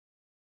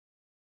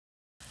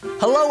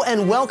Hello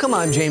and welcome,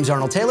 I'm James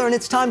Arnold Taylor, and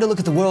it's time to look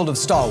at the world of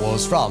Star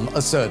Wars from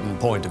a certain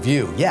point of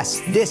view. Yes,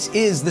 this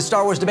is the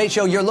Star Wars debate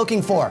show you're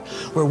looking for,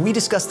 where we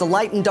discuss the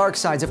light and dark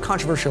sides of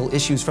controversial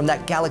issues from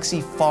that galaxy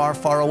far,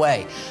 far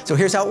away. So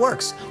here's how it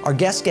works. Our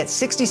guests get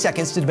 60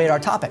 seconds to debate our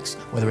topics.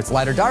 Whether it's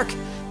light or dark,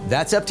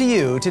 that's up to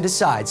you to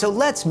decide. So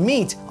let's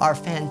meet our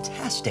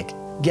fantastic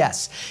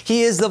guests.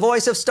 He is the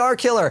voice of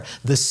Starkiller,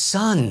 the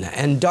Sun,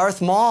 and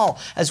Darth Maul,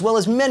 as well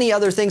as many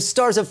other things,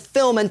 stars of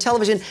film and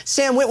television.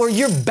 Sam Witwer,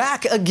 you're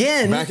back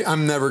again. Back,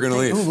 I'm never going to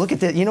leave. Ooh, look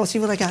at that. You know, see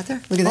what I got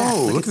there? Look at that.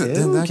 Oh, look at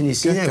that. Ooh, can you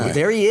see that? Guy.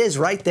 There he is,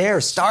 right there,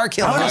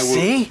 Starkiller. I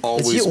will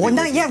always well,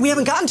 not yet. We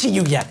haven't gotten to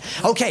you yet.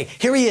 Okay,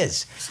 here he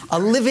is. A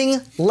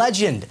living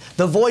legend.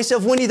 The voice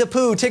of Winnie the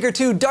Pooh, Tigger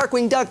 2,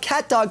 Darkwing Duck,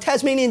 Cat Dog,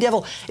 Tasmanian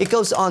Devil. It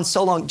goes on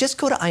so long. Just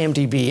go to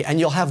IMDb and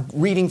you'll have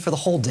reading for the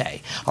whole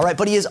day. All right,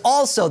 but he is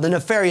also the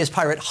nefarious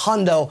pirate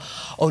Hondo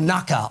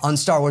Ohnaka on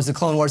Star Wars The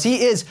Clone Wars.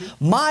 He is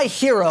my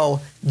hero,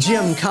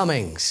 Jim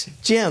Cummings.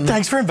 Jim.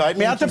 Thanks for inviting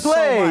me out to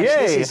play.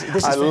 Yay. This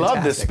is I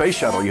love this space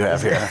shuttle you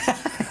have here.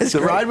 The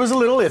ride was a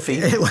little iffy,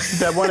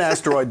 that one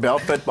asteroid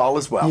belt, but all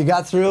is well. You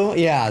got through?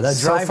 Yeah, the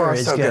driver so far,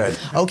 is so good.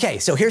 Okay,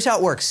 so here's how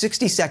it works.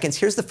 60 seconds.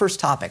 Here's the first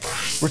topic.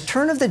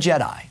 Return of the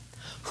Jedi.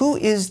 Who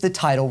is the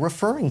title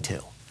referring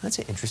to? That's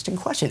an interesting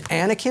question.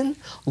 Anakin,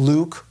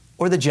 Luke,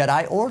 or the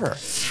Jedi Order?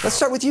 Let's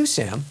start with you,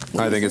 Sam.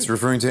 I think it's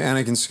referring to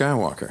Anakin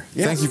Skywalker.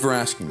 Yes. Thank you for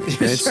asking me.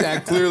 It's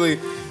clearly,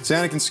 it's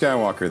Anakin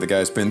Skywalker. The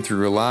guy's been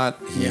through a lot.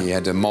 He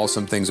had to mull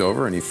some things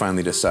over, and he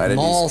finally decided.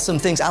 Maul some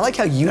things. I like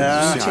how you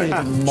changed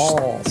to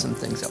maul some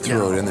things up.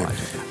 Throw it in there.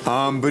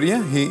 But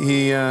yeah,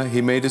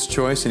 he made his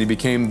choice, and he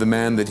became the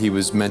man that he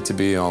was meant to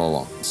be all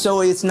along.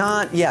 So it's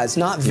not, it's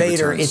not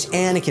Vader. returns. It's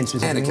Anakin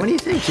specifically. Anakin. What do you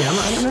think, Jim?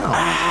 I don't know.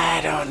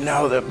 I don't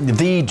know.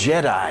 The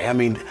Jedi. I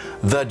mean,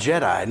 the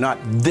Jedi, not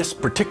this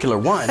particular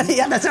one.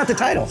 Yeah, that's not the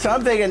title. So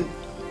I'm thinking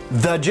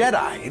the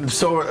Jedi.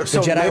 So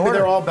Jedi maybe Order.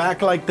 they're all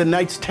back like the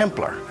Knights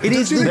Templar. It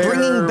is the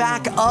bringing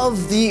back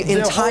of the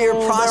entire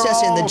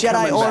process and the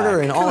Jedi Order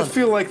and all I of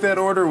feel like that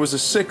order was a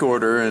sick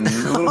order and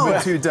a little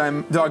bit too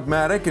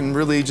dogmatic and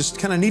really just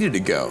kind of needed to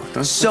go.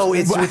 So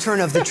it's the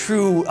return of the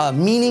true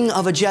meaning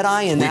of a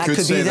Jedi, and that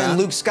could be then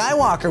Luke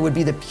Skywalker would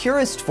be the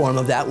purest form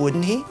of that,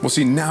 wouldn't he? Well,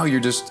 see, now you're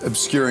just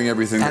obscuring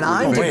everything. And that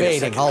we're I'm doing.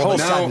 debating all of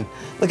a sudden.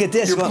 Look at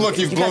this. Look,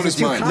 you've blown his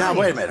mind. Now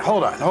wait a minute.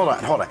 Hold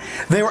on.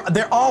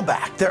 They're all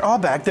back. They're all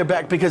back. They're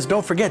back because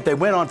don't forget they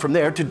went on from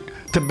there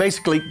to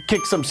basically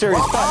kick some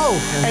serious butt.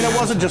 And it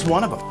wasn't just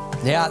one of them.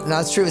 Yeah, no,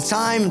 that's true. It's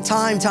time.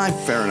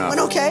 Fair enough. But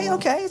okay,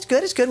 it's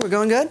good. We're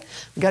going good.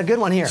 We got a good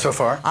one here. So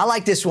far. I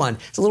like this one.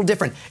 It's a little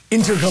different.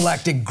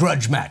 Intergalactic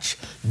grudge match.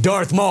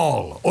 Darth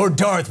Maul or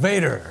Darth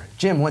Vader?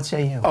 Jim, what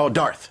say you? Oh,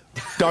 Darth.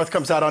 Darth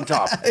comes out on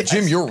top.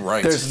 Jim, you're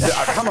right.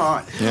 Come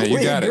on. Yeah,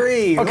 you got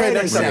agree. it. Okay,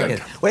 wait a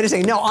second. Wait a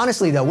second. No,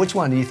 honestly though, which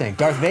one do you think?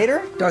 Darth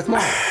Vader? Darth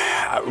Maul?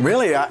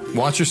 Really?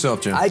 Watch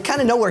yourself, Jim. I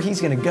kind of know where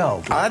he's going to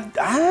go. I'm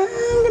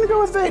going to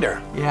go with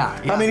Vader. Yeah.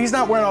 I mean, he's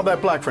not wearing all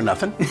that black for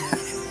nothing.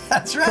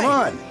 That's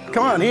right.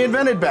 Come on. He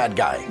invented bad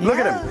guy. Look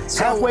at him.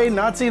 Halfway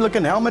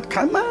Nazi-looking helmet.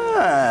 Come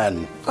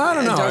on. I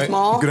don't know. Darth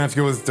Maul? I'm going to have to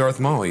go with Darth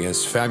Maul. He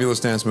has fabulous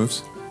dance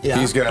moves. Yeah.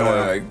 He's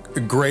got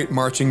great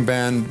marching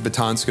band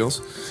baton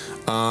skills.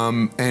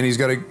 And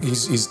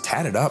he's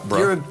tatted up, bro.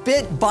 You're a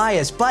bit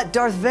biased, but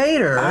Darth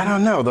Vader. I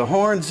don't know. The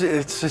horns,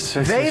 it's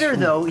Vader,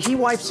 though, he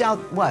wipes out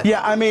what?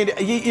 Yeah, I mean,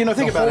 you know,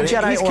 think about it.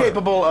 Jedi He's Order.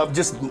 capable of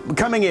just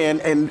coming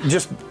in and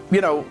just,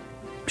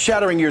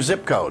 shattering your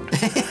zip code.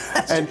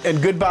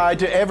 and goodbye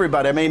to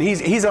everybody. I mean,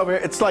 he's over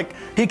here. It's like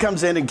he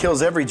comes in and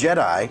kills every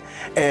Jedi.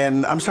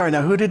 And I'm sorry,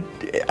 now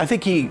I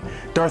think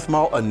Darth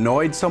Maul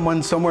annoyed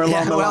someone somewhere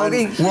along the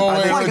line.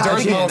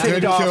 Darth Maul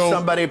did kill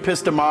somebody,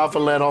 pissed him off a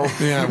little.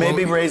 Yeah,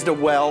 maybe raised a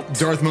welt.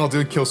 Darth Maul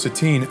did kill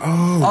Satine.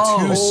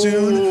 Too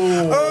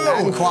soon.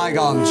 And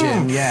Qui-Gon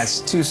Jinn, yes,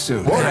 too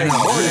soon. And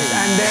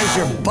there's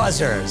your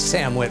buzzer,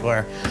 Sam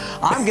Witwer.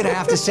 I'm going to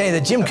have to say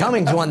that Jim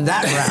Cummings won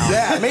that round.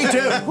 Yeah, me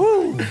too.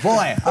 Woo,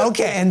 boy.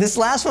 Okay, and this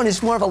last one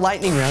is more of a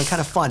lightning round,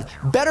 kind of fun.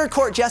 Better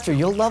court jester.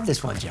 You'll love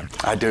this one, Jim.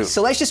 I do.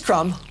 Salacious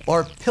Crumb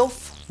or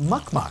Pilf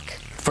Muck Muck?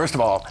 First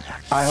of all,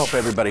 I hope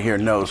everybody here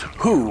knows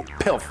who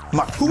Pilf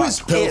Muck Muck is. Who is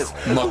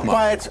Pilf Muck Muck?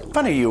 Why, it's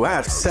funny you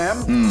ask,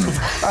 Sam.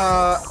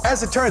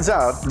 As it turns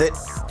out, that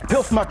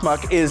Pilf Muck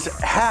Muck is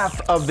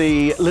half of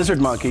the lizard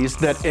monkeys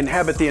that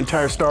inhabit the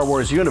entire Star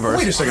Wars universe.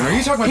 Wait a second, are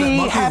you talking about that He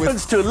monkey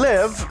happens to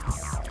live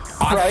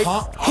right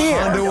here.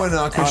 Hondo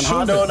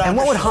Ohnaka. And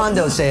what would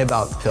Hondo say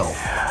about Pilf?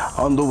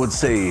 Hondo would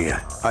say,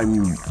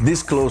 I'm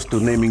this close to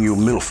naming you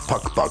Milf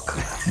Puck Puck,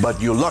 but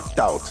you lucked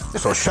out,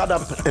 so shut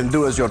up and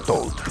do as you're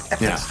told.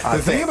 Yeah.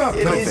 The thing about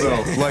Pilf,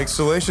 though, like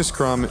Salacious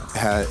Crumb,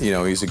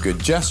 he's a good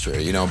gesture.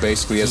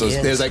 Basically,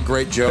 there's that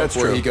great joke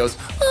where he goes,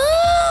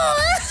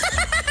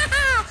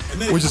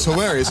 which is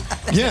hilarious.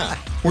 Yeah.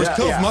 Whereas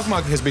Pilf Muck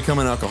Muck has become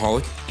an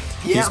alcoholic.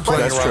 He's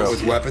playing around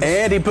with weapons.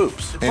 And he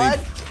poops. But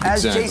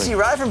as J.C.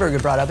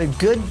 Reifenberger brought up, a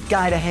good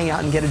guy to hang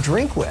out and get a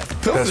drink with.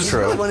 That's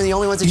true. Really one of the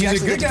only ones that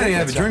He's a good guy to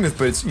have a drink with,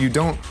 but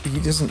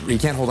he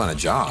can't hold on a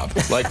job.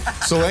 Like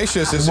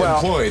Salacious is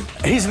employed.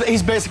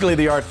 He's basically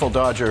the Artful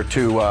Dodger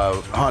to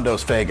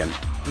Hondo's Fagin.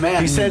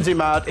 He sends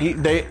him out.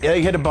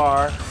 They hit a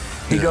bar.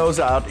 He goes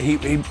out.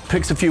 He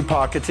picks a few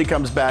pockets. He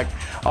comes back.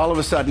 All of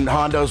a sudden,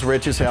 Hondo's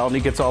rich as hell, and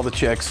he gets all the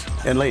chicks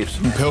and leaves.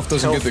 And Pilf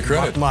doesn't get the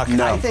credit. Muck.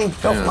 No. I think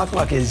Pilf Muck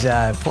Muck is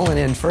pulling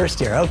in first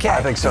here. Okay.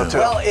 I think so, too.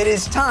 Well, it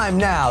is time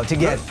now to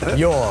get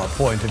your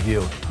point of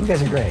view. You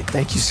guys are great.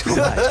 Thank you so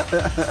much.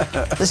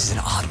 This is an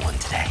odd one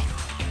today.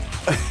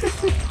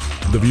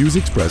 The views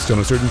expressed on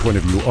A Certain Point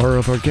of View are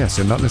of our guests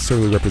and not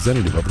necessarily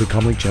representative of the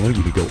Comlink Channel,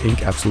 Unigo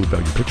Inc., Absolute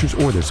Value Pictures,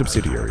 or their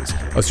subsidiaries.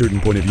 A Certain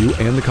Point of View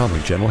and the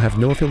Comlink Channel have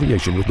no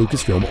affiliation with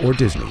Lucasfilm or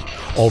Disney.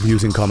 All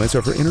views and comments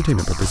are for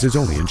entertainment purposes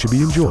only and should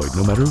be enjoyed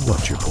no matter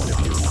what your point of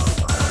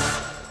view.